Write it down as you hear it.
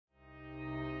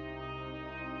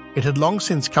It had long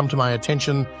since come to my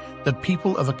attention that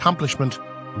people of accomplishment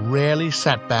rarely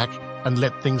sat back and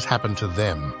let things happen to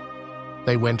them.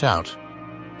 They went out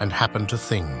and happened to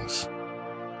things.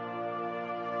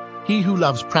 He who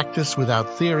loves practice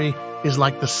without theory is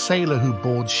like the sailor who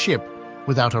boards ship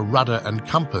without a rudder and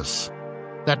compass,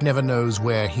 that never knows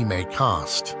where he may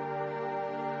cast.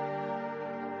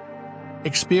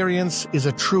 Experience is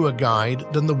a truer guide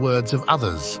than the words of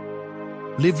others.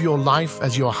 Live your life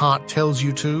as your heart tells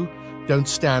you to. Don't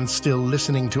stand still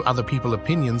listening to other people's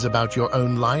opinions about your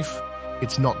own life.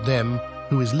 It's not them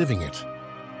who is living it.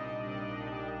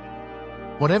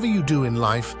 Whatever you do in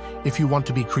life, if you want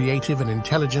to be creative and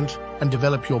intelligent and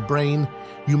develop your brain,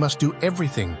 you must do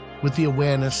everything with the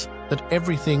awareness that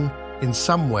everything, in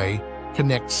some way,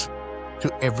 connects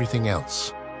to everything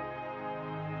else.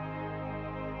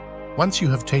 Once you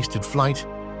have tasted flight,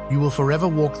 you will forever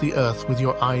walk the earth with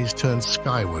your eyes turned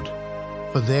skyward,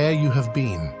 for there you have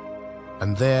been,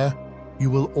 and there you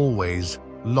will always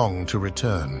long to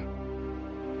return.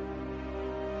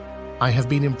 I have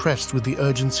been impressed with the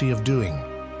urgency of doing.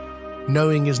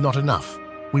 Knowing is not enough,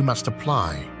 we must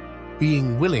apply.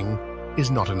 Being willing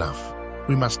is not enough,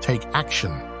 we must take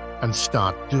action and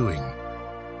start doing.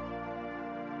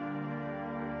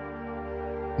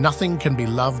 Nothing can be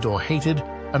loved or hated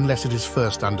unless it is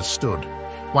first understood.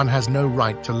 One has no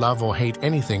right to love or hate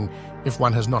anything if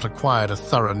one has not acquired a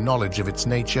thorough knowledge of its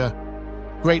nature.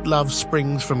 Great love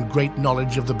springs from great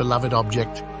knowledge of the beloved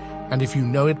object, and if you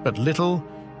know it but little,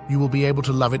 you will be able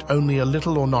to love it only a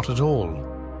little or not at all.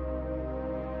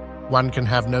 One can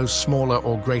have no smaller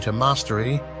or greater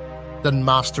mastery than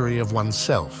mastery of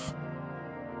oneself.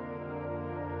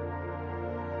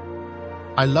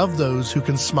 I love those who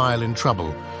can smile in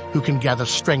trouble, who can gather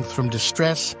strength from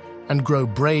distress and grow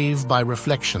brave by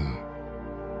reflection.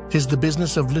 'Tis the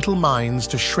business of little minds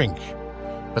to shrink,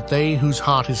 but they whose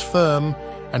heart is firm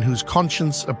and whose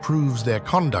conscience approves their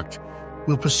conduct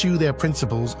will pursue their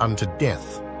principles unto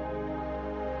death.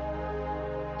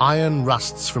 Iron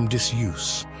rusts from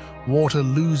disuse, water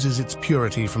loses its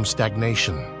purity from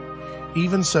stagnation.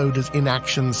 Even so does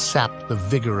inaction sap the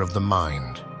vigor of the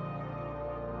mind.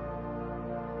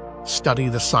 Study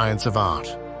the science of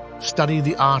art. Study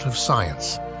the art of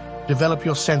science. Develop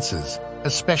your senses,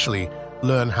 especially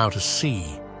learn how to see.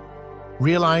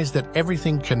 Realize that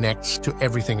everything connects to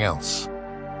everything else.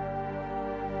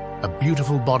 A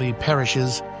beautiful body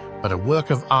perishes, but a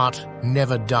work of art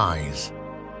never dies.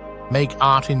 Make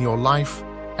art in your life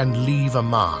and leave a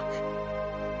mark.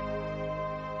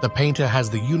 The painter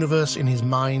has the universe in his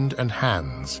mind and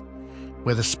hands.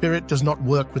 Where the spirit does not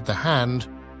work with the hand,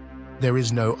 there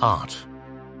is no art.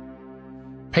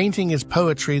 Painting is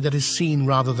poetry that is seen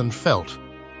rather than felt,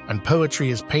 and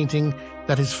poetry is painting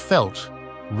that is felt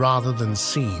rather than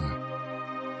seen.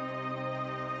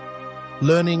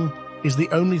 Learning is the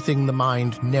only thing the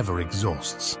mind never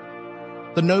exhausts.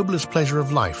 The noblest pleasure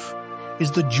of life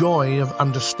is the joy of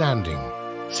understanding.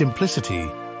 Simplicity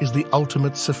is the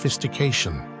ultimate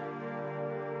sophistication.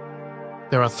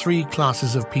 There are three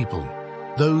classes of people: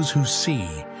 those who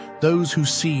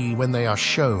see when they are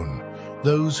shown,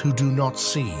 those who do not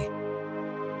see.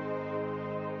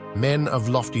 Men of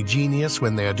lofty genius,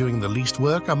 when they are doing the least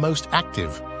work, are most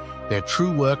active. Their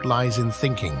true work lies in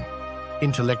thinking.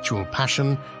 Intellectual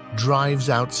passion drives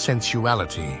out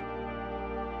sensuality.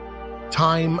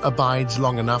 Time abides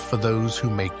long enough for those who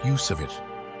make use of it.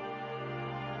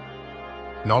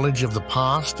 Knowledge of the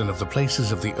past and of the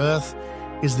places of the earth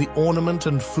is the ornament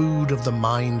and food of the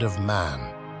mind of man.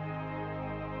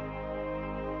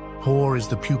 Poor is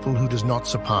the pupil who does not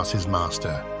surpass his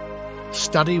master.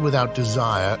 Study without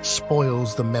desire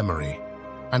spoils the memory,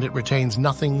 and it retains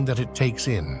nothing that it takes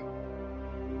in.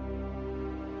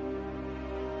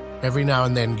 Every now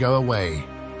and then go away,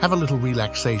 have a little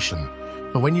relaxation,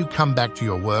 but when you come back to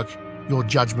your work, your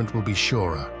judgment will be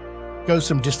surer. Go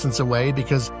some distance away,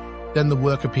 because then the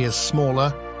work appears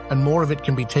smaller and more of it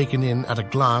can be taken in at a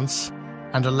glance,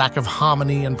 and a lack of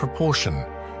harmony and proportion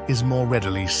is more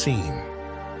readily seen.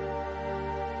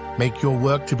 Make your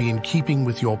work to be in keeping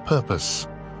with your purpose.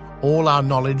 All our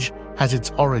knowledge has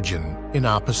its origin in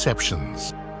our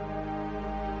perceptions.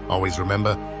 Always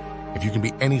remember, if you can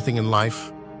be anything in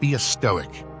life, be a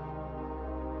Stoic.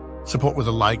 Support with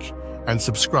a like and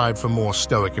subscribe for more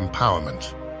Stoic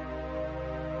empowerment.